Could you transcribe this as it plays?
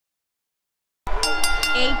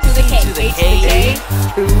the K. To the K.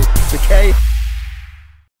 To the K.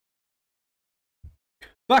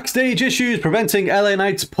 Backstage issues preventing LA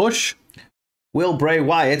Knight's push. Will Bray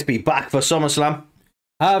Wyatt be back for SummerSlam?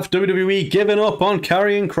 Have WWE given up on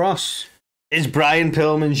Karrion Kross? Is Brian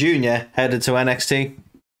Pillman Jr. headed to NXT?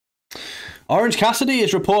 Orange Cassidy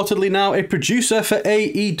is reportedly now a producer for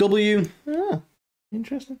AEW. Oh,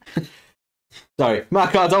 interesting. Sorry,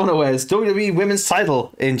 Matt Cardona wears WWE Women's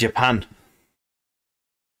title in Japan.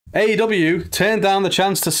 AEW turned down the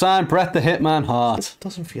chance to sign Bret the Hitman Hart.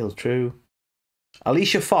 Doesn't feel true.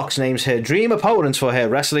 Alicia Fox names her dream opponents for her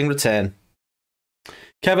wrestling return.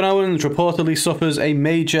 Kevin Owens reportedly suffers a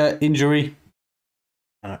major injury.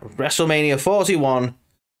 WrestleMania 41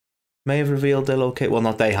 may have revealed their location. Well,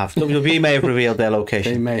 not they have. WWE may have revealed their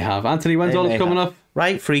location. They may have. Anthony, when's all this coming up?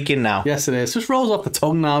 Right, freaking now. Yes, it is. Just rolls off the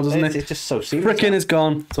tongue now, doesn't it? It's just so serious. Freaking is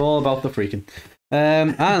gone. It's all about the freaking.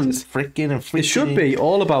 And freaking and freaking. It should be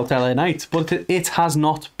all about LA Knight, but it has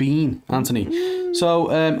not been, Anthony.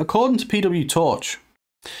 So, according to PW Torch,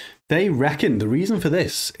 they reckon the reason for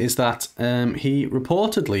this is that he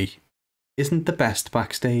reportedly isn't the best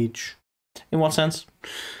backstage. In what sense?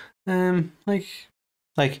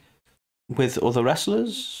 Like with other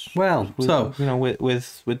wrestlers. Well, so you know,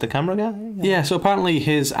 with the camera guy. Yeah. So apparently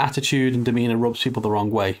his attitude and demeanor rubs people the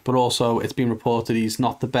wrong way, but also it's been reported he's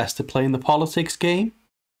not the best at playing the politics game.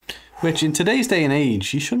 Which in today's day and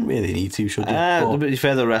age, you shouldn't really need to, should you? To be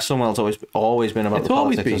fair, the wrestling world's always been about the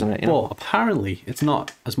politics, isn't it? You know? But apparently it's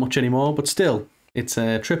not as much anymore, but still, it's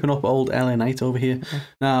tripping up old LA Knight over here. Mm-hmm.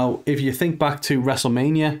 Now, if you think back to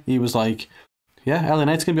WrestleMania, he was like, yeah, LA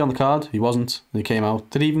Knight's going to be on the card. He wasn't. He came out.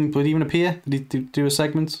 Did he even appear? Did he do a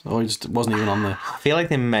segment? Or he just wasn't even on there? I feel like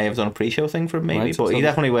they may have done a pre-show thing for him, maybe, right, but he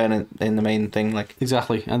definitely weren't in the main thing. Like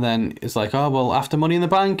Exactly. And then it's like, oh, well, after Money in the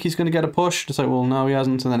Bank, he's going to get a push. It's like, well, no, he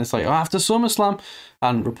hasn't. And then it's like, oh, after SummerSlam.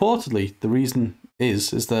 And reportedly, the reason is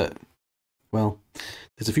that, well,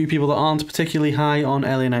 there's a few people that aren't particularly high on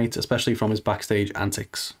LA Knight, especially from his backstage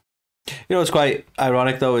antics. You know what's quite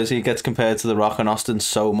ironic, though, is he gets compared to The Rock and Austin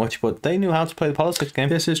so much, but they knew how to play the politics game.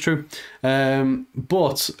 This is true.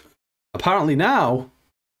 But apparently now,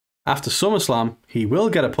 after SummerSlam, he will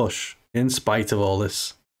get a push in spite of all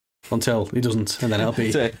this. Until he doesn't, and then it'll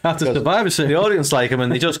be after Survivor Series. The audience like him,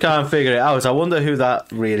 and they just can't figure it out. I wonder who that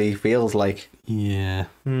really feels like. Yeah.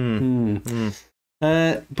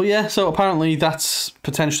 But yeah, so apparently that's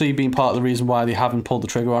potentially been part of the reason why they haven't pulled the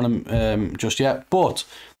trigger on him just yet. But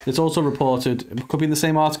it's also reported, it could be in the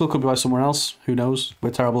same article, could be by somewhere else, who knows, we're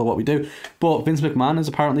terrible at what we do. But Vince McMahon has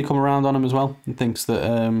apparently come around on him as well, and thinks that,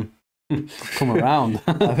 come around.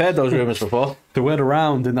 I've heard those rumours before. The word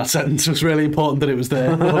around in that sentence was really important that it was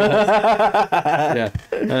there.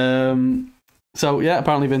 Yeah. So yeah,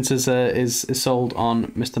 apparently Vince is sold on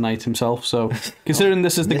Mr. Knight himself. So considering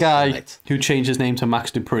this is the guy who changed his name to Max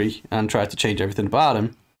Dupree and tried to change everything about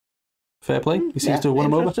him, fair play. He seems to have won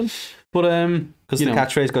him over. But because the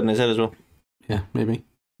catchphrase got in his head as well. Yeah, maybe.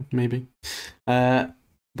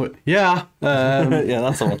 But yeah, yeah,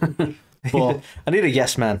 that's the one. But I need a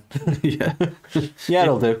yes man. Yeah,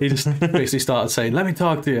 it'll do. He just basically started saying, "Let me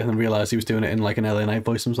talk to you," and then realised he was doing it in like an LA Knight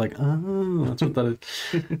voice. I was like, "Oh, that's what that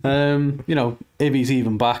is." You know, if he's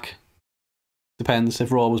even back, depends.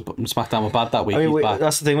 If Raw was SmackDown were bad that week, I mean, he's back.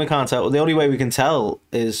 That's the thing, we can't tell. The only way we can tell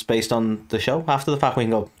is based on the show. After the fact, we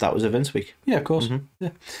can go, "That was a Vince week." Yeah, of course.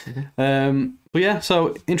 Yeah. But yeah,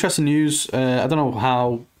 so interesting news. I don't know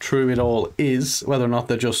how true it all is, whether or not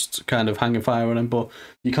they're just kind of hanging fire on him, but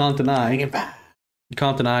you can't deny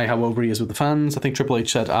how over he is with the fans. I think Triple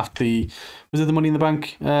H said after was it the Money in the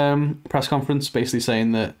Bank press conference, basically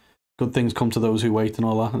saying that good things come to those who wait and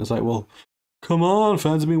all that. And it's like, well, come on,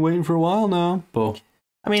 fans have been waiting for a while now. But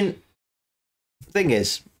I mean, the thing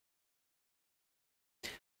is,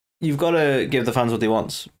 you've got to give the fans what they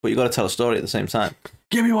want, but you've got to tell a story at the same time.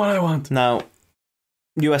 Give me what I want. Now,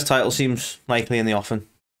 US title seems likely in the offing.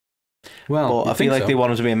 Well, but I feel like they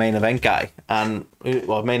want him to be a main event guy. And,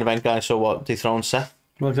 well, main event guy, so what? Dethrone Seth?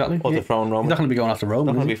 Well, exactly. Or dethrone Roman? He's not going to be going after Roman.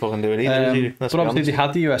 Not going to be fucking doing either. But obviously, they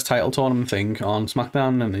had the US title tournament thing on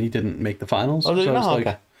SmackDown and he didn't make the finals. Oh, did he not?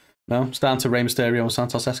 Okay. No, it's down to Rey Mysterio and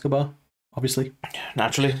Santos Escobar, obviously.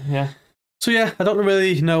 Naturally, yeah. So yeah, I don't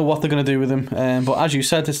really know what they're going to do with him. But as you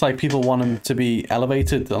said, it's like people want him to be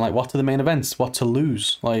elevated. And like, what are the main events? What to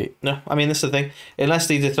lose? Like, no, I mean, this is the thing. Unless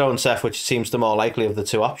they dethrone Seth, which seems the more likely of the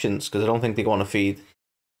two options, because I don't think they want to feed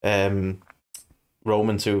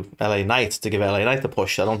Roman to LA Knight to give LA Knight the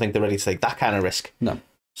push. I don't think they're ready to take that kind of risk. No.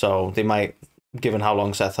 So they might, given how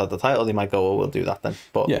long Seth had the title, they might go, oh, we'll do that then.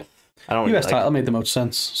 But yeah, I don't US title made the most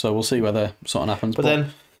sense. So we'll see whether something happens. But then,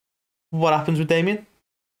 what happens with Damien?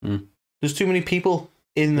 Mm. There's too many people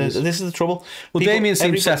This is the trouble. Well, Damien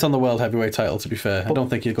seems set on the world heavyweight title, to be fair. I don't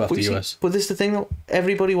think he'll go after the US. But this is the thing, though.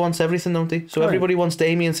 Everybody wants everything, don't they? So everybody wants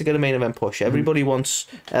Damien to get a main event push. Everybody wants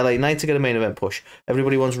LA Knight to get a main event push.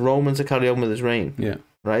 Everybody wants Roman to carry on with his reign. Yeah.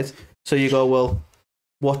 Right? So you go, well,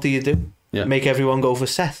 what do you do? Yeah. Make everyone go for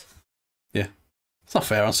Seth. Yeah. It's not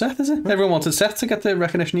fair on Seth, is it? Everyone wanted Seth to get the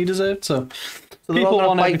recognition he deserved, so people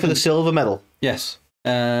want to fight for the silver medal. Yes.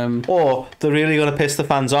 Or they're really going to piss the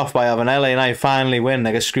fans off by having LA Knight finally win.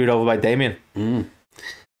 They get screwed over by Damien.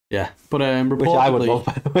 Yeah, but reportedly, which I would love,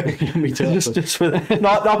 by the way. Me too. just for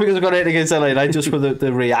not because I've got it against LA Knight, just for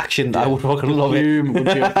the reaction. I would fucking love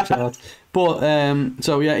it. But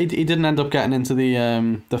so yeah, he didn't end up getting into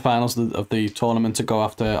the finals of the tournament to go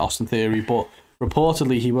after Austin Theory, but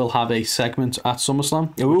reportedly he will have a segment at SummerSlam,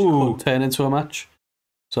 which could turn into a match.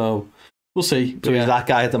 So we'll see. So he's that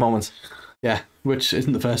guy at the moment. Yeah, which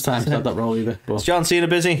isn't the first time he's had that role either. But is John Cena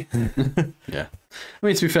busy? Yeah. I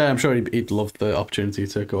mean, to be fair, I'm sure he'd love the opportunity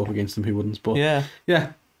to go up against him. Who wouldn't? But yeah.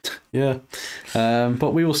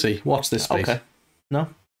 But we will see. Watch this space. Okay. No.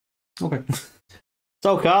 Okay.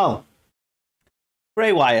 So, Carl,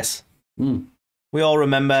 Bray Wyatt. We all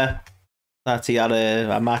remember that he had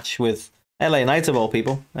a match with LA Knight, of all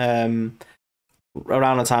people.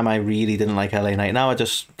 Around the time I really didn't like LA Knight. Now I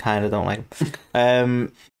just kind of don't like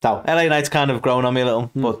him. So LA Knight's kind of grown on me a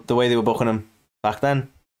little, but the way they were booking him back then,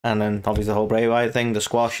 and then obviously the whole Bray Wyatt thing, the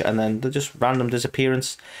squash, and then the just random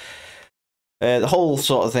disappearance, the whole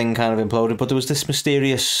sort of thing kind of imploded. But there was this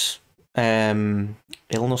mysterious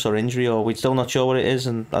illness or injury, or we're still not sure what it is,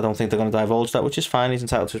 and I don't think they're going to divulge that, which is fine. He's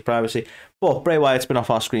entitled to his privacy. But Bray Wyatt's been off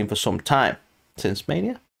our screen for some time, since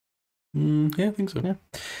Mania. Yeah, I think so.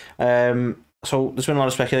 Yeah. So there's been a lot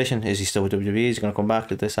of speculation. Is he still with WWE? Is he going to come back?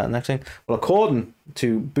 Did this, that, and next thing? Well, according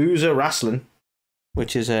to Boozer Wrestling,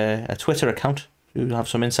 which is a Twitter account who have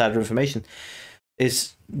some insider information,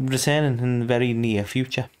 is returning in the very near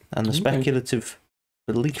future. And the speculative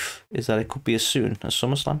belief is that it could be as soon as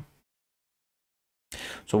SummerSlam.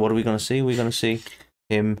 So what are we going to see? We're going to see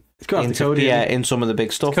him in some of the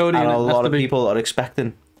big stuff. And a lot of people are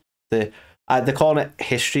expecting they're calling it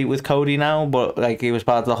history with Cody now, but like he was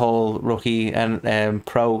part of the whole rookie and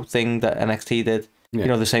pro thing that NXT did. Yeah. You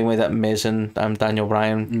know, the same way that Miz and Daniel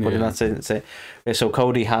Bryan put in that. So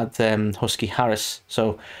Cody had Husky Harris.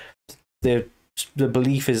 So the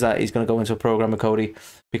belief is that he's going to go into a program with Cody,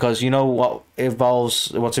 because you know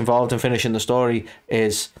what's involved in finishing the story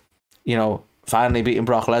is, you know, finally beating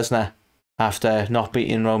Brock Lesnar after not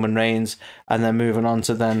beating Roman Reigns, and then moving on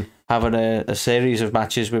to then having a series of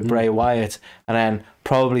matches with Bray Wyatt, and then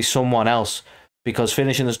probably someone else, because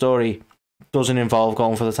finishing the story doesn't involve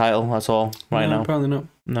going for the title at all now. Probably not.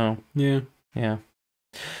 No. Yeah.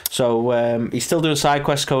 So he's still doing side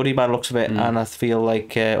quests, Cody, by the looks of it, and I feel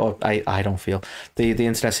like, or I don't feel, the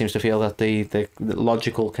internet seems to feel that the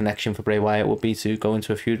logical connection for Bray Wyatt would be to go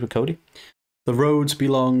into a feud with Cody. The roads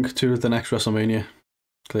belong to the next WrestleMania,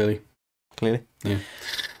 clearly. Yeah.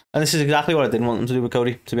 And this is exactly what I didn't want them to do with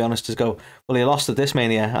Cody, to be honest, is go, well, he lost at this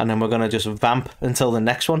Mania, and then we're going to just vamp until the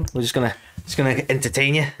next one. We're just going to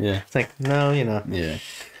entertain you. Yeah. It's like, no, you're not. Yeah.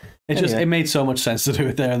 It made so much sense to do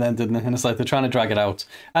it there and then, didn't it? And it's like they're trying to drag it out.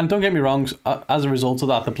 And don't get me wrong, as a result of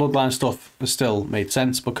that, the Bloodline stuff still made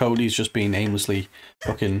sense, but Cody's just been aimlessly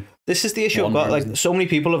fucking... This is the issue I've got. Like, so many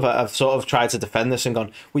people have sort of tried to defend this and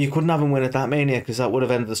gone, well, you couldn't have him win at that Mania because that would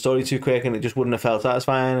have ended the story too quick and it just wouldn't have felt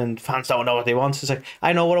satisfying, and fans don't know what they want. It's like,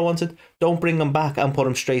 I know what I wanted. Don't bring him back and put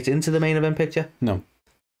him straight into the main event picture. No.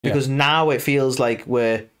 Because now it feels like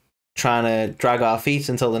we're trying to drag our feet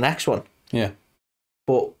until the next one. Yeah.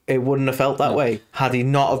 But it wouldn't have felt that way had he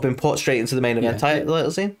not have been put straight into the main event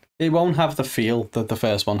title scene. It won't have the feel that the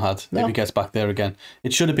first one had if he gets back there again.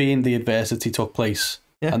 It should have been the adversity took place,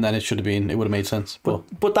 and then it would have made sense.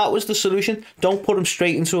 But that was the solution. Don't put him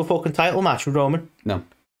straight into a fucking title match with Roman. No.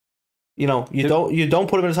 You know, you don't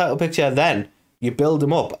put him in a title picture then. You build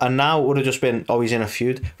him up, and now it would have just been, oh, he's in a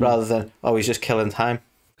feud, rather than, oh, he's just killing time.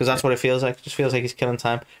 Because that's what it feels like. It just feels like he's killing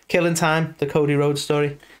time. Killing time, the Cody Rhodes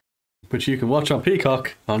story. Which you can watch on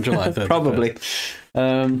Peacock on July 3rd. Probably.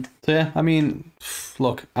 So yeah, I mean,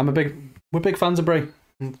 look, we're big fans of Bray.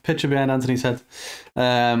 Picture behind Anthony's head.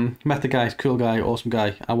 Met the guy, cool guy, awesome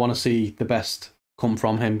guy. I want to see the best come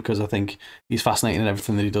from him because I think he's fascinating in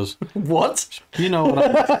everything that he does. What? You know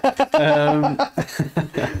what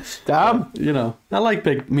Damn. You know, I like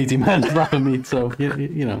big meaty men wrapping meat, so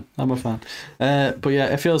you know, I'm a fan. But yeah,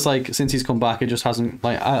 it feels like since he's come back, it just hasn't,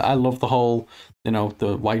 like, I love the whole, you know,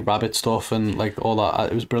 the White Rabbit stuff and like all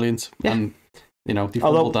that. It was brilliant. And you know, they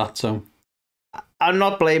followed that, so I'm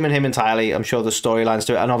not blaming him entirely. I'm sure there's storylines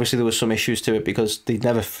to it, and obviously there was some issues to it because they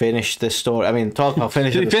never finished this story. I mean, talk about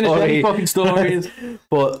finishing the story. Fucking stories.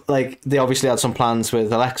 But like, they obviously had some plans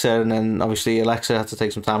with Alexa, and then obviously Alexa had to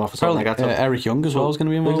take some time off or something like that. Eric Young as well was going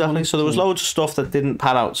to be involved. Exactly. So there was loads of stuff that didn't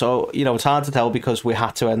pan out. So, you know, it's hard to tell because we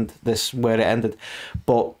had to end this where it ended.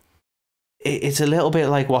 But it's a little bit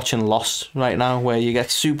like watching Lost right now, where you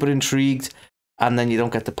get super intrigued and then you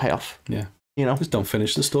don't get the payoff. Yeah. You know, just don't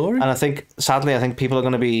finish the story. And I think, sadly, people are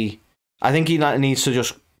going to be. I think he needs to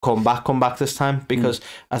just come back this time, because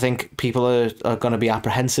I think people are going to be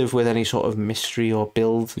apprehensive with any sort of mystery or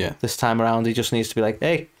build this time around. He just needs to be like,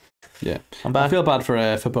 hey, I'm back. I feel bad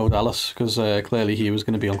for Bo Dallas, because clearly he was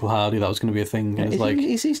going to be Uncle Hardy. That was going to be a thing. And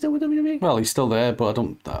is he still with WWE? Well, he's still there, but I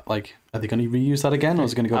don't like. Are they going to reuse that again, or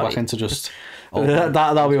is it going to go back into just?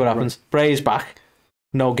 That'll be what happens. Bray's back,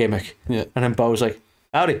 no gimmick. Yeah, and then Bo's like,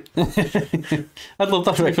 howdy. I'd love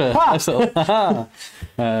that to be fair.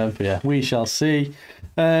 But yeah, we shall see.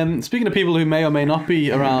 Speaking of people who may or may not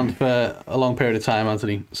be around for a long period of time,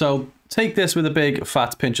 Anthony. So take this with a big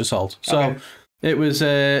fat pinch of salt. So it was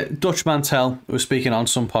Dutch Mantel who was speaking on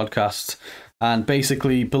some podcast and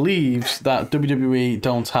basically believes that WWE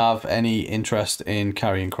don't have any interest in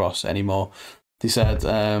Karrion Kross anymore. He said,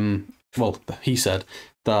 he said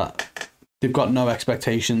that they've got no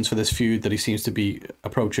expectations for this feud that he seems to be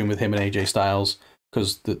approaching with him and AJ Styles,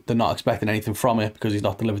 because they're not expecting anything from it, because he's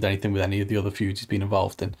not delivered anything with any of the other feuds he's been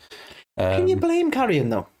involved in. Can you blame Karrion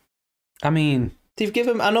though? I mean, they've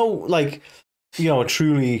given him. I know, like, you know, a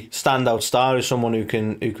truly standout star is someone who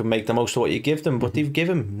can make the most of what you give them, but they've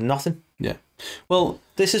given him nothing. Yeah. Well,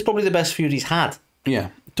 this is probably the best feud he's had. Yeah.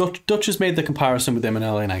 Dutch has made the comparison with him and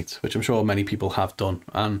LA Knight, which I'm sure many people have done.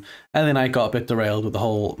 And LA Knight got a bit derailed with the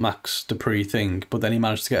whole Max Dupree thing, but then he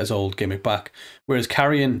managed to get his old gimmick back. Whereas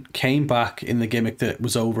Karrion came back in the gimmick that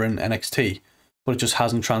was over in NXT, but it just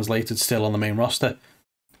hasn't translated still on the main roster.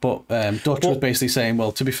 But Dutch was basically saying,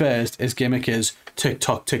 well, to be fair, his gimmick is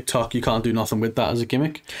tick-tock, tick-tock. You can't do nothing with that as a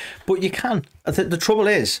gimmick. But you can. The trouble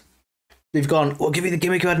is, they've gone, we'll give you the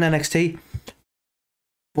gimmick you had in NXT,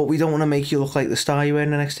 but we don't want to make you look like the star you were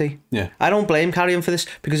in NXT. Yeah. I don't blame Karrion for this,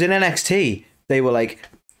 because in NXT, they were like,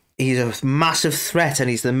 he's a massive threat and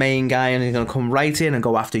he's the main guy and he's going to come right in and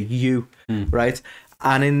go after you, right?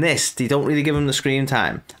 And in this, they don't really give him the screen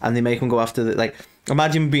time and they make him go after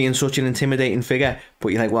imagine being such an intimidating figure, but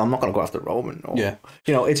you're like, well, I'm not going to go after Roman. Or,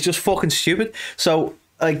 you know, it's just fucking stupid. So,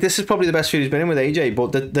 like, this is probably the best feud he's been in with AJ,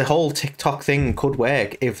 but the whole TikTok thing could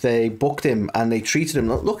work if they booked him and they treated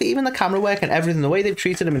him. Look, even the camera work and everything, the way they've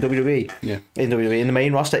treated him in WWE, in the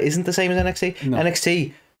main roster, isn't the same as NXT. No.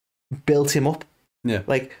 NXT built him up. Yeah.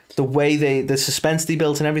 Like, the way the suspense they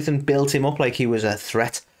built and everything built him up like he was a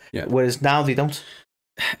threat. Yeah. Whereas now they don't.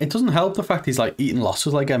 It doesn't help the fact he's like eating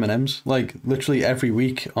losses like M&M's. Like, literally every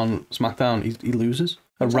week on SmackDown, he loses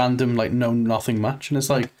a random, like, nothing match, and it's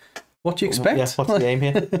like, what do you expect? Yeah, what's the aim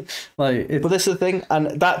here? But this is the thing,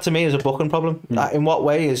 and that to me is a booking problem. In what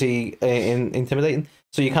way is he intimidating?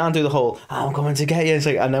 So you can't do the whole, I'm coming to get you. It's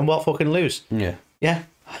like, and then what, fucking lose? Yeah,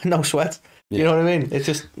 no sweat. Yeah. You know what I mean? It's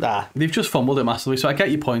just, They've just fumbled it massively, so I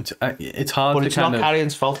get your point. It's hard but to it's not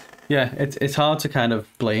Karrion's fault. Yeah, it's hard to kind of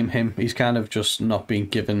blame him. He's kind of just not being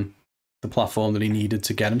given the platform that he needed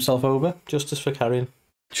to get himself over. Justice for Karrion.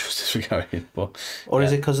 Justice for Karrion. Or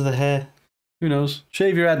is it because of the hair? Who knows?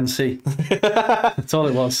 Shave your head and see. That's all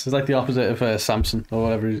it was. It's like the opposite of Samson or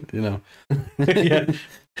whatever, you know. Yeah.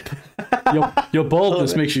 Your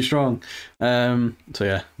baldness makes you strong. So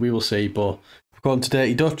yeah, we will see. But according to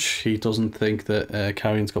Dirty Dutch, he doesn't think that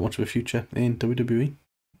Karrion's got much of a future in WWE.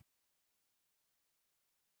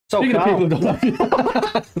 So people I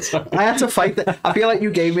had to fight that. I feel like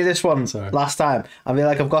you gave me this one last time. I feel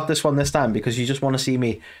like I've got this one this time because you just want to see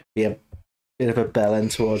me be a bit of a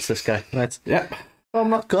bellend towards this guy, right? Yeah. Well, I'm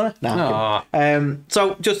not gonna. No.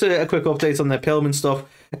 So just a quick update on the Pillman stuff.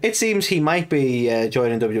 It seems he might be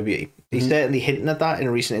joining WWE. He's certainly hinting at that in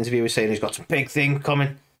a recent interview. He's saying he's got some big thing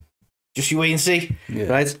coming. Just you wait and see,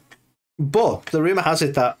 right? But the rumor has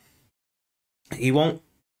it that he won't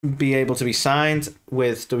be able to be signed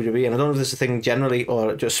with WWE, and I don't know if this is a thing generally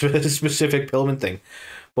or just a specific Pillman thing,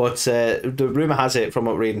 but the rumor has it, from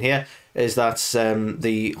what we're reading here, is that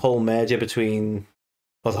the whole merger between,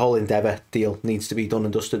 or the whole Endeavour deal needs to be done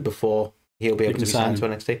and dusted before he'll be able to be signed to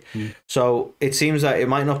NXT. So it seems that it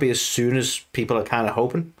might not be as soon as people are kind of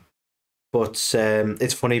hoping, but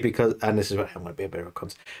it's funny because, and this is where I'm going to be a bit of a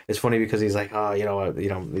cunt. It's funny because he's like, oh, you know,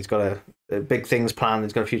 he's got a big things planned.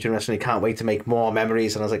 He's got a future in wrestling. He can't wait to make more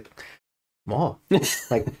memories. And I was like, more?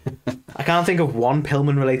 Like, I can't think of one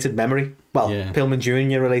Pillman related memory. Well, Pillman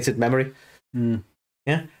Jr. related memory.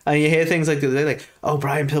 Yeah, and you hear things like the other day, like, oh,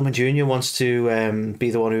 Brian Pillman Jr. wants to be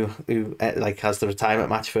the one who like has the retirement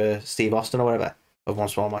match for Steve Austin or whatever, of one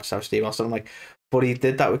small match for Steve Austin. I'm like, but he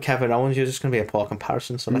did that with Kevin Owens. You're just going to be a poor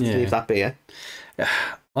comparison, so let's leave that be. Yeah,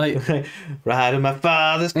 riding my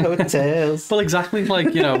father's coattails. Well, exactly.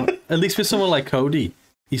 Like, you know, at least with someone like Cody,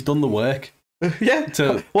 he's done the work. Yeah.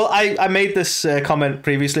 Well, I made this comment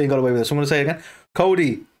previously and got away with it, so I'm going to say it again.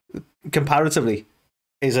 Cody, comparatively,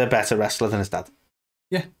 is a better wrestler than his dad.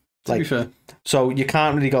 Yeah, to be fair. So you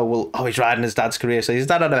can't really go, well, oh, he's riding his dad's career. So his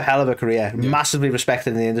dad had a hell of a career, massively respected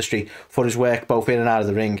in the industry for his work both in and out of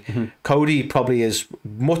the ring. Mm-hmm. Cody probably is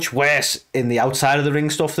much worse in the outside of the ring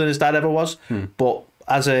stuff than his dad ever was. But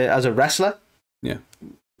as a wrestler,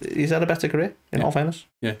 he's had a better career, in all fairness.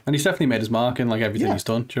 Yeah, and he's definitely made his mark in like everything he's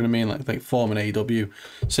done. Do you know what I mean? Like forming AEW,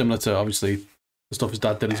 similar to obviously the stuff his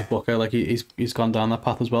dad did as a booker. Like he's gone down that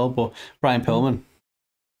path as well. But Brian Pillman,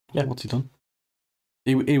 what's he done?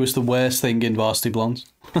 He was the worst thing in Varsity Blondes.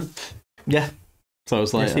 Yeah. So I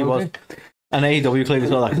was like, yes, he was. And AEW clearly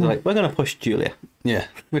saw that, like, we're going to push Julia. Yeah.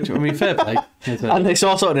 Which, I mean, fair play. And they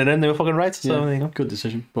saw something in it and they were fucking right. So there you go. Good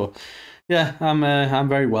decision. But yeah, I'm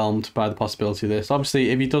very whelmed by the possibility of this.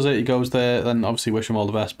 Obviously, if he does it, he goes there, then obviously wish him all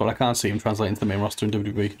the best. But I can't see him translating to the main roster in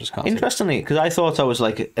WWE. Just can't. Interestingly, because I thought I was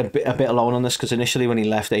like a bit alone on this, because initially when he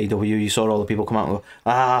left AEW, you saw all the people come out and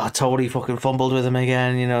go, Tony fucking fumbled with him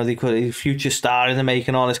again. You know, they could future star in the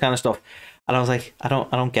making, all this kind of stuff. And I was like, I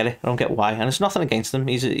don't get it. I don't get why. And it's nothing against him.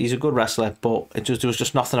 He's a good wrestler, but there was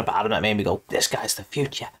just nothing about him that made me go, this guy's the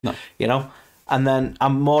future. No. You know. And then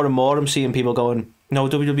I'm seeing people going, no,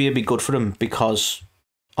 WWE would be good for him because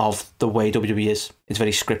of the way WWE is. It's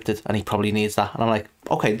very scripted and he probably needs that. And I'm like,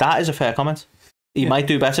 okay, that is a fair comment. He might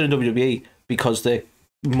do better in WWE because they're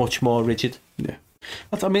much more rigid. Yeah.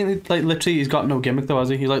 I mean, like, literally, he's got no gimmick though, has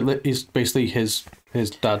he? He's basically his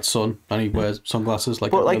dad's son, and he wears sunglasses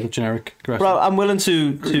like a generic wrestler. Well, I'm willing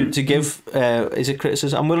to give, is it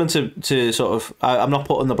criticism? I'm willing to sort of, I'm not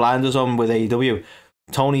putting the blinders on with AEW.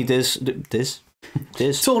 Tony Diz.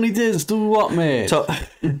 Tony Diz, do what, mate?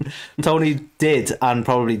 Tony did, and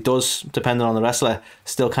probably does, depending on the wrestler,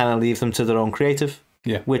 still kind of leave them to their own creative.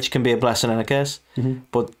 Yeah. Which can be a blessing and a curse. Mm-hmm.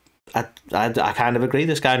 But I kind of agree.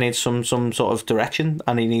 This guy needs some sort of direction,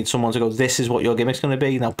 and he needs someone to go, this is what your gimmick's going to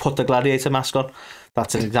be. Now put the gladiator mask on.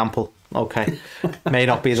 That's an example. Okay. May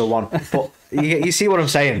not be the one. But you see what I'm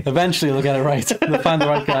saying? Eventually they'll get it right. They'll find the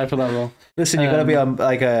right guy for that role. Listen, you've got to be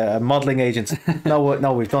a modelling agent.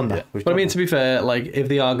 No, we've done that. Yeah. But I mean, to be fair, like, if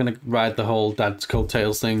they are going to ride the whole dad's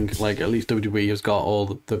coattails thing, like, at least WWE has got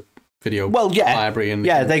all the video library. And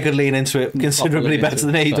they could lean into it considerably better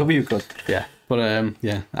than AEW could. Yeah. But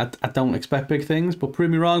I don't expect big things, but prove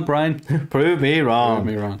me wrong, Brian. Prove me wrong.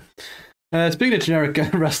 Prove me wrong. Speaking of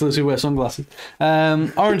generic wrestlers who wear sunglasses,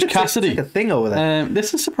 Orange Cassidy. It's like a thing over there.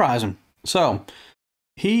 This is surprising. So,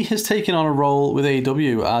 he has taken on a role with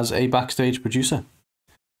AEW as a backstage producer.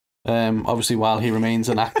 Obviously, while he remains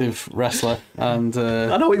an active wrestler. And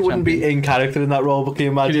I know he wouldn't be in character in that role, but can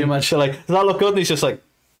you imagine? So, like, does that look good? And he's just like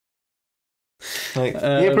he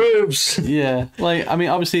approves. Yeah, like, I mean,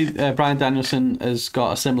 obviously Bryan Danielson has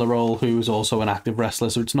got a similar role, who is also an active wrestler,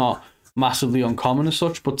 so it's not massively uncommon as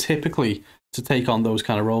such, but typically to take on those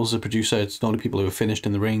kind of roles as a producer, it's only people who are finished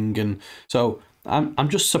in the ring. And so I'm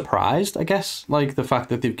just surprised, I guess, like, the fact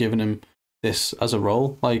that they've given him this as a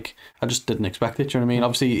role. Like, I just didn't expect it. Do you know what I mean?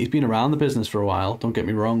 Obviously he's been around the business for a while, don't get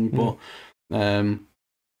me wrong, but I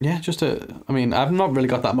mean, I've not really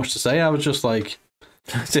got that much to say. I was just like,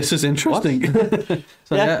 this is interesting.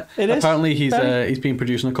 So it is. Apparently he's been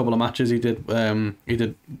producing a couple of matches. He did one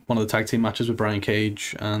of the tag team matches with Brian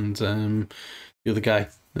Cage and the other guy.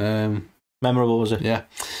 Memorable, was it? Yeah.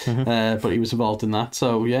 Mm-hmm. But he was involved in that.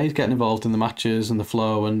 So yeah, he's getting involved in the matches and the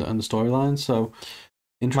flow and the storylines. So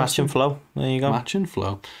interesting. Match and flow. There you go. Match and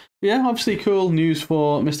flow. Yeah, obviously cool news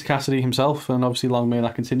for Mr. Cassidy himself, and obviously long may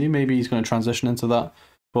that continue. Maybe he's going to transition into that.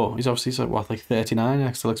 But he's obviously like 39.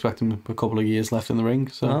 I still expect him a couple of years left in the ring.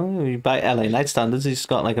 So by LA Knight standards, he's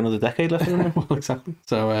got like another decade left in the ring. Well, exactly.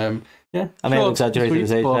 So yeah, I may have exaggerated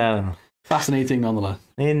his age. I don't know. Fascinating nonetheless.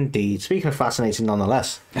 Indeed. Speaking of fascinating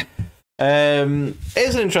nonetheless,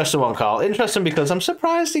 it's an interesting one, Carl. Interesting because I'm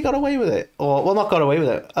surprised he got away with it, or not got away with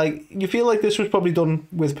it. Like, you feel like this was probably done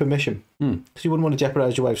with permission, because you wouldn't want to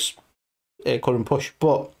jeopardize your wife's current push.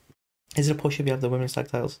 But is it a push if you have the women's tag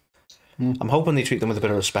titles? I'm hoping they treat them with a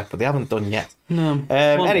bit of respect, but they haven't done yet. No.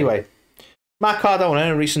 Anyway, Matt Cardona, in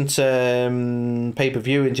a recent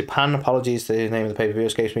pay-per-view in Japan, apologies, the name of the pay-per-view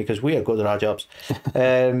escapes me because we are good at our jobs,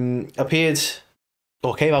 appeared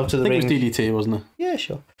or came out to the ring. I think it was DDT, wasn't it? Yeah,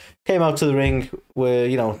 sure. Came out to the ring where,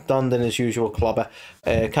 donned in his usual clobber,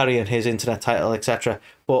 carrying his internet title, etc.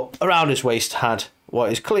 But around his waist had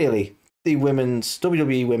what is clearly the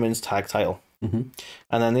WWE Women's Tag title. Mm-hmm.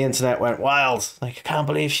 And then the internet went wild. Like, I can't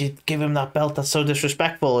believe she'd give him that belt. That's so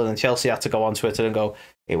disrespectful. And then Chelsea had to go on Twitter and go,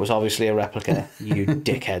 it was obviously a replica, you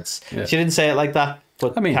dickheads. Yeah. She didn't say it like that,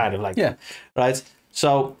 but kind of like that. Right?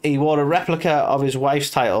 So he wore a replica of his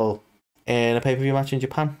wife's title in a pay-per-view match in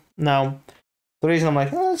Japan. Now, the reason I'm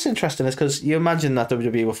like, oh, that's interesting is because you imagine that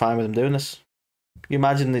WWE were fine with him doing this. You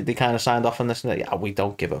imagine that they kind of signed off on this and yeah, we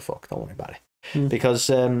don't give a fuck, don't worry about it. Because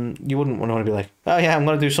you wouldn't want to be like, oh yeah, I'm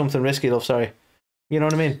going to do something risky, love, sorry. You know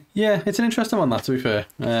what I mean? Yeah, it's an interesting one, that, to be fair.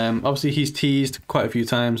 Obviously, he's teased quite a few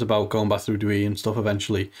times about going back to WWE and stuff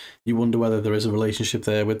eventually. You wonder whether there is a relationship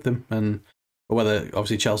there with them, or whether,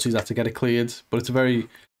 obviously, Chelsea's had to get it cleared. But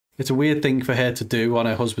it's a weird thing for her to do on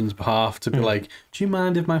her husband's behalf, to be like, do you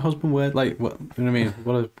mind if my husband were, like, what, you know what I mean?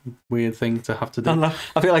 What a weird thing to have to do. I don't know.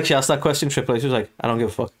 I feel like she asked that question, Triple H was like, I don't give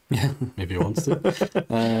a fuck. Yeah, maybe he wants to.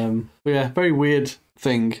 But yeah, very weird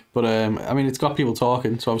thing, but I mean, it's got people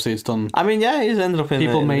talking, so obviously it's done. I mean, yeah, he's ended up in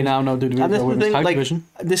people may now know WWE Women's Tag Division.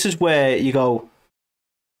 This is where you go,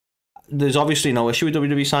 there's obviously no issue with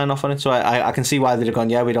WWE signing off on it, so I can see why they've gone,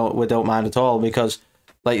 yeah, we don't mind at all, because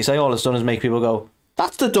like you say, all it's done is make people go,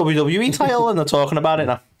 that's the WWE title, and they're talking about it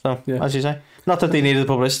now. So yeah. As you say, not that they needed the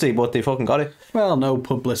publicity, but they fucking got it. Well, no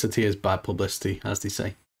publicity is bad publicity, as they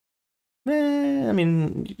say. I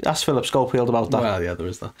mean, ask Philip Schofield about that. Well, yeah, there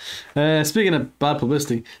is that. Speaking of bad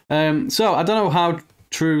publicity, so I don't know how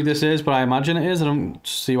true this is, but I imagine it is. I don't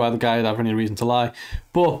see why the guy would have any reason to lie.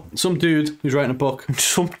 But some dude who's writing a book. I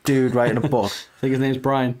think his name's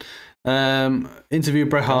Brian.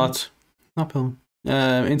 Interviewed Bret Hart. Not Pillman.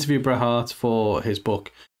 Interviewed Bret Hart for his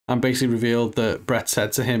book and basically revealed that Bret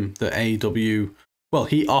said to him that AEW... Well,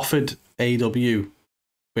 he offered AEW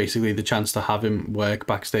basically the chance to have him work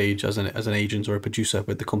backstage as an agent or a producer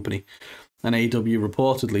with the company, and AEW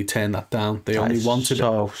reportedly turned that down. They only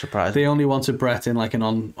wanted Bret in like an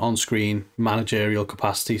on-screen managerial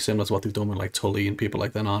capacity, similar to what they've done with like Tully and people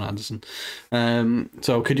like that, Arn Anderson.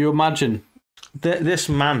 So could you imagine this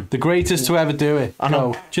man, the greatest to ever do it? I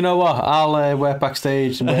know. Do you know what? I'll work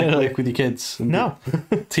backstage and work with your kids. And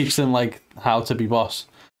teach them like how to be boss.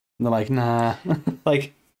 And they're like, nah.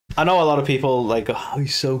 Like, I know a lot of people like, oh,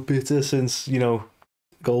 he's so bitter since,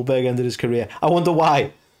 Goldberg ended his career. I wonder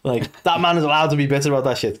why. Like, that man is allowed to be bitter about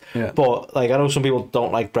that shit. Yeah. But, like, I know some people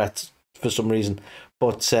don't like Bret for some reason.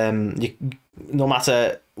 But no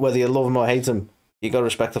matter whether you love him or hate him, you got to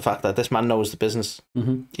respect the fact that this man knows the business.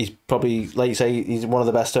 Mm-hmm. He's probably, like you say, he's one of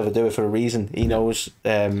the best to ever do it for a reason. He knows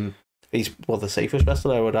he's the safest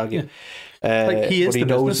wrestler, I would argue. Yeah. Like he is the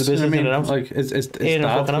business. I mean, like his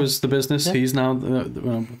dad was the business. Yeah. He's now.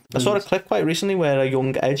 I saw a clip quite recently where a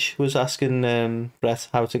young Edge was asking Bret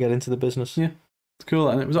how to get into the business. Yeah, it's cool.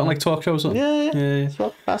 And it was on like talk show or something. Yeah. It's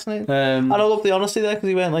fascinating. And I love the honesty there because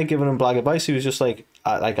he weren't like giving him blag advice. He was just like,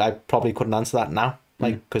 I probably couldn't answer that now,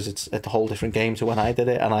 like because it's a whole different game to when I did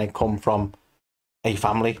it, and I come from a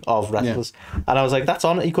family of wrestlers, and I was like, that's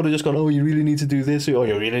on it. He could have just gone, oh, you really need to do this, or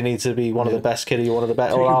you really need to be one of the best, kid, you're one of the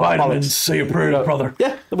best. Take your vitamins, say a prayer, brother.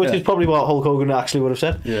 Yeah, which is probably what Hulk Hogan actually would have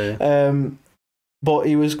said. Yeah. But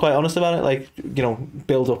he was quite honest about it, like,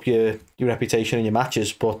 build up your reputation in your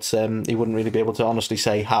matches, but he wouldn't really be able to honestly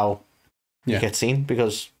say how you get seen,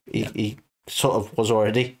 because he sort of was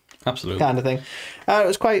already absolutely kind of thing. It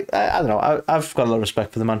was quite, I don't know, I've got a lot of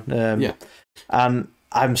respect for the man. And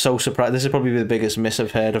I'm so surprised. This is probably the biggest miss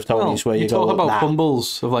I've heard of Tony's, where you go, talk about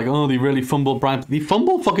fumbles of like, oh, they really fumbled Brian. They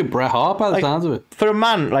fumbled fucking Bret Hart by the sounds of it. For a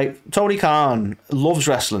man like Tony Khan loves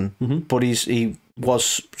wrestling, but he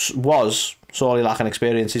was sorely lacking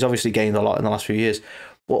experience. He's obviously gained a lot in the last few years.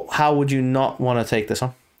 But how would you not want to take this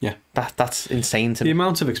on? Yeah, that's insane to me. The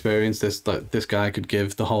amount of experience this guy could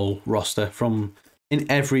give the whole roster from in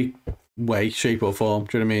every way, shape or form.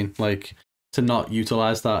 Do you know what I mean? Like, to not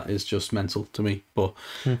utilise that is just mental to me. But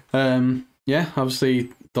obviously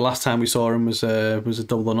the last time we saw him was a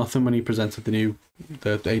Double or Nothing when he presented the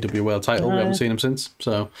AEW World title. We haven't seen him since.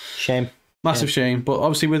 So massive shame. But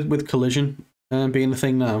obviously with Collision being the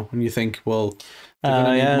thing now, and you think, well,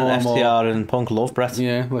 FTR and Punk love Bret.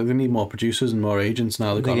 Yeah, like they need more producers and more agents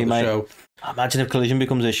now. They've got on the show. Imagine if Collision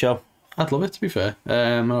becomes a show. I'd love it, to be fair.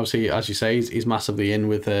 Obviously, as you say, he's massively in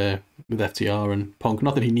with FTR and Punk.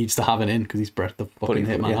 Not that he needs to have an in, because he's Bret the fucking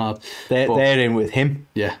Hitman Hart. They're in with him.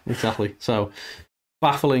 Yeah, exactly. So,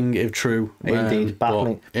 baffling if true. Indeed,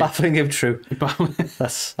 baffling. Baffling if true.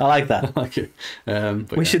 I like that. I like it.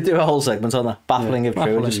 We should do a whole segment on that. Baffling if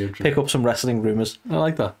true. Just pick up some wrestling rumours. I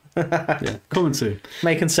like that. Yeah, coming soon.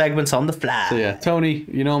 Making segments on the fly. So yeah, Tony,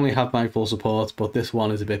 you normally have my full support, but this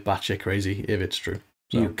one is a bit batshit crazy if it's true.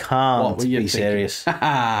 So, you can't be serious.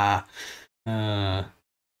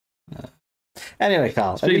 Anyway,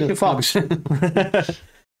 Carl, Alicia Fox.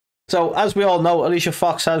 So, as we all know, Alicia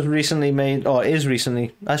Fox has recently made, or is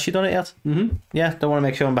recently, has she done it yet? Mm-hmm. Yeah, don't want to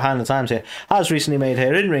make sure I'm behind the times here. Has recently made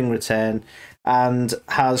her in-ring return and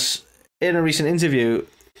has, in a recent interview,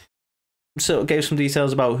 sort of gave some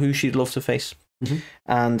details about who she'd love to face. Mm-hmm.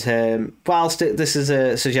 And whilst this is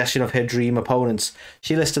a suggestion of her dream opponents,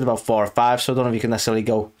 she listed about 4 or 5, so I don't know if you can necessarily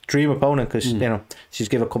go dream opponent because you know she's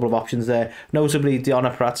given a couple of options there, notably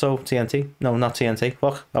Deonna Purrazzo, TNT. No, not TNT.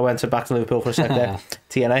 Fuck, I went back to Liverpool for a sec there.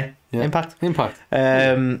 TNA, yeah. Impact.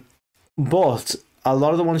 But a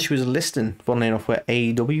lot of the ones she was listing, funnily enough, were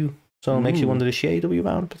AEW. So it makes you wonder, is she AEW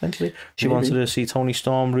bound potentially? She wanted to see Toni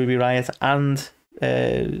Storm, Ruby Riott, and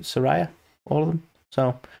Saraya, all of them.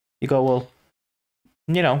 So you go, well,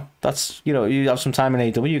 you know, that's, you know, you have some time in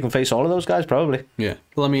AEW, you can face all of those guys probably. Yeah.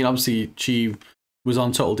 Well, I mean, obviously she was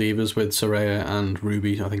on Total Divas with Saraya and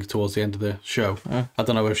Ruby, I think, towards the end of the show. I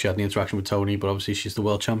don't know if she had any interaction with Tony, but obviously she's the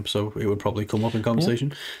world champ, so it would probably come up in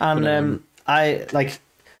conversation. Yeah. And I like,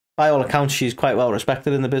 by all accounts, she's quite well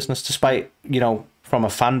respected in the business, despite, you know, from a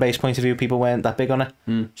fan base point of view, people weren't that big on her.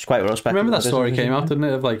 She's quite well respected. Remember that story came out, didn't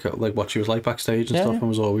it? Of like what she was like backstage and stuff, and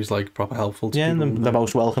was always like proper helpful to people. And the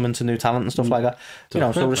most welcoming to new talent and stuff like that. You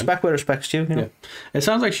know, so respect where respect's due. You know? It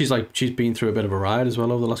sounds like she's been through a bit of a ride as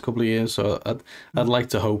well over the last couple of years. So I'd like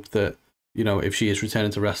to hope that, you know, if she is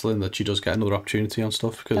returning to wrestling, that she does get another opportunity on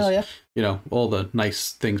stuff, because you know, all the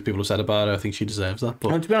nice things people have said about her, I think she deserves that.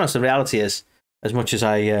 But to be honest, the reality is, as much as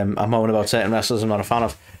I moan about certain wrestlers I'm not a fan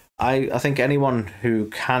of, I think anyone who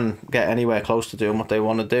can get anywhere close to doing what they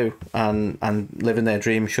want to do and living their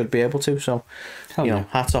dream should be able to. So, you know,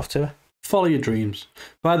 hats off to her. Follow your dreams.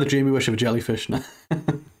 Buy the dreamy wish of a jellyfish. There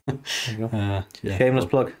you go. Shameless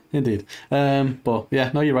plug. Indeed. But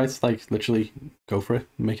yeah, no, you're right. Like, literally go for it.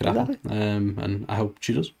 Make it happen. And I hope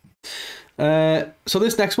she does. So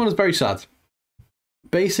this next one is very sad.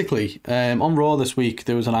 Basically, on Raw this week,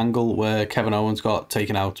 there was an angle where Kevin Owens got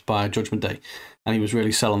taken out by Judgment Day, and he was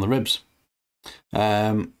really selling the ribs.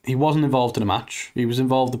 He wasn't involved in a match. He was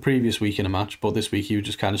involved the previous week in a match, but this week he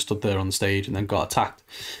just kind of stood there on the stage and then got attacked.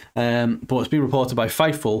 But it's been reported by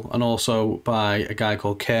Fightful and also by a guy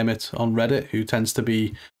called Kermit on Reddit, who tends to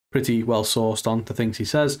be pretty well sourced on the things he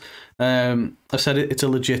says. I said it's a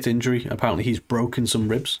legit injury. Apparently he's broken some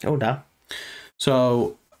ribs. Oh, damn.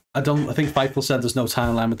 So I think Fightful said there's no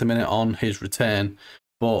timeline at the minute on his return,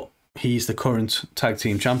 but he's the current tag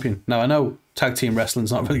team champion. Now, I know tag team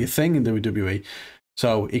wrestling's not really a thing in WWE,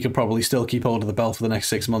 so he could probably still keep hold of the belt for the next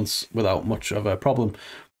 6 months without much of a problem.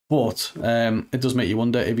 But it does make you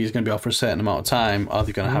wonder, if he's going to be off for a certain amount of time, are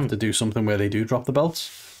they going to have to do something where they do drop the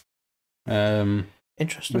belts?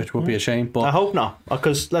 Interesting. Which would be a shame. But I hope not,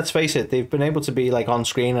 because let's face it, they've been able to be like on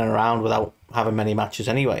screen and around without having many matches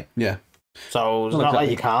anyway. Yeah. So it's not like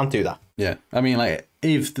you can't do that. Yeah. I mean, like,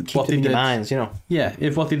 if what they did, minds, you know. Yeah,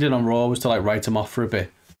 if what they did on Raw was to like write him off for a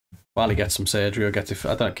bit while he gets some surgery or gets,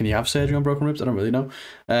 I don't, can you have surgery on broken ribs? I don't really know.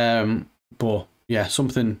 But yeah,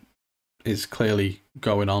 something is clearly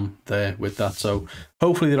going on there with that. So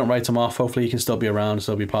hopefully they don't write him off. Hopefully he can still be around and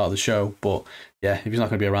still be part of the show. But yeah, if he's not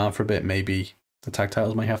going to be around for a bit, maybe the tag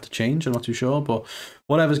titles might have to change. I'm not too sure. But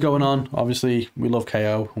whatever's going on, obviously we love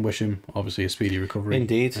KO and wish him obviously a speedy recovery.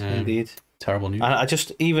 Indeed, indeed. Terrible news. And I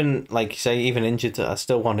just, even like you say, even injured, I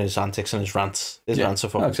still want his antics and his rants. His rants are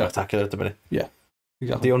fucking spectacular at the minute. Yeah,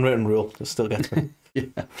 exactly. The unwritten rule just still gets me. Yeah.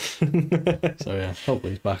 So yeah, hopefully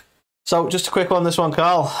he's back. So just a quick one, this one,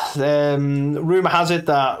 Carl. Rumour has it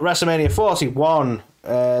that WrestleMania 41,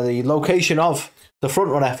 the location of, the front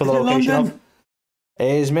runner for the location of,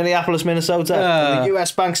 is Minneapolis, Minnesota. The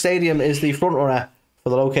US Bank Stadium is the front runner for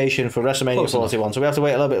the location for WrestleMania 41. So we have to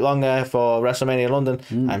wait a little bit longer for WrestleMania London.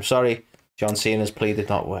 I'm sorry, John Cena's plea did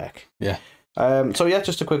not work. Yeah. So yeah,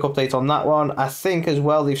 just a quick update on that one. I think as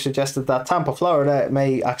well they've suggested that Tampa, Florida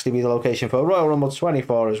may actually be the location for Royal Rumble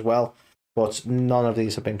 24 as well. But none of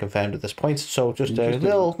these have been confirmed at this point. So just a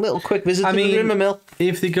little quick visit to the rumour mill.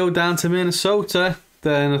 If they go down to Minnesota,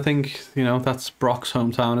 then I think, you know, that's Brock's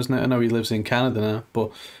hometown, isn't it? I know he lives in Canada now,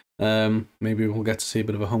 but maybe we'll get to see a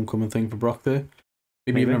bit of a homecoming thing for Brock there.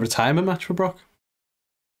 Maybe even a retirement match for Brock.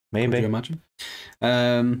 Maybe. Could you imagine?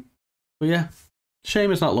 But yeah,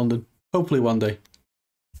 shame it's not London. Hopefully one day.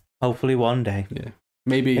 Hopefully one day. Yeah.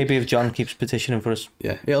 Maybe if John keeps petitioning for us.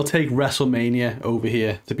 Yeah, it'll take WrestleMania over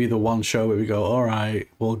here to be the one show where we go, all right,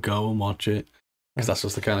 we'll go and watch it. Because that's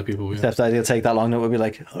just the kind of people we are. Except it'll take that long, it would be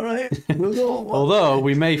like, all right, we'll go. Although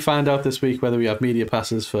we may find out this week whether we have media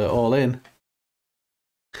passes for All In.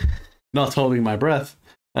 Not holding my breath.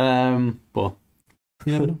 But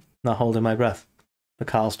you never know. Not holding my breath. The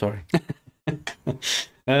Carl story.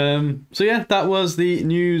 So yeah, that was the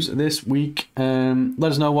news this week.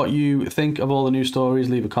 Let us know what you think of all the news stories.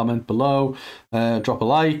 Leave a comment below. Drop a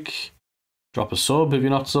like. Drop a sub if you're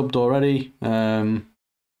not subbed already.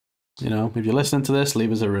 You know, if you're listening to this,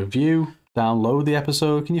 leave us a review. Download the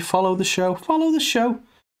episode. Can you follow the show? Follow the show.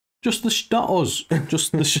 Just the not us.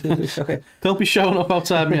 Just the show. Okay. Don't be showing up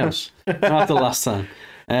outside my house. Not after last time.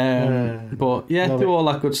 But yeah, do all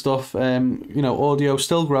that good stuff. You know, audio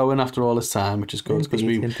still growing after all this time, which is good because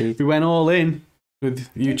we went all in with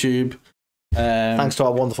YouTube. Thanks to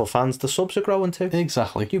our wonderful fans, the subs are growing too.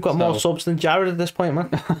 Exactly. You've got more subs than Jared at this point, man.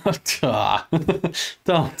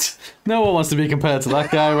 Don't. No one wants to be compared to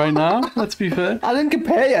that guy right now. Let's be fair. I didn't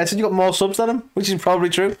compare you. I said you got more subs than him, which is probably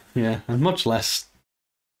true. Yeah, and much less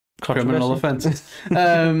criminal offences.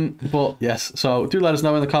 But yes, so do let us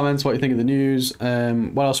know in the comments what you think of the news.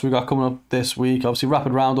 What else we got coming up this week? Obviously,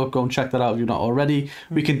 Rapid Roundup. Go and check that out if you're not already.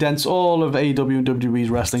 We condense all of AEW and WWE's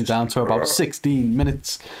wrestling down to about 16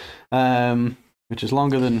 minutes. Which is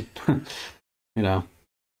longer than, you know,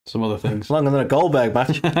 some other things. Longer than a Goldberg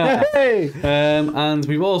match. Hey! And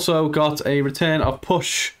we've also got a return of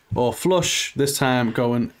Push or Flush, this time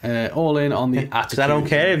going all in on the Attitude. I don't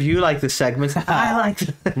care if you like the segment. I like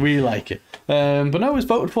it. We like it. But no, it was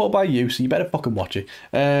voted for by you, so you better fucking watch it.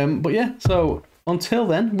 But yeah, so until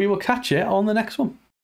then, we will catch you on the next one.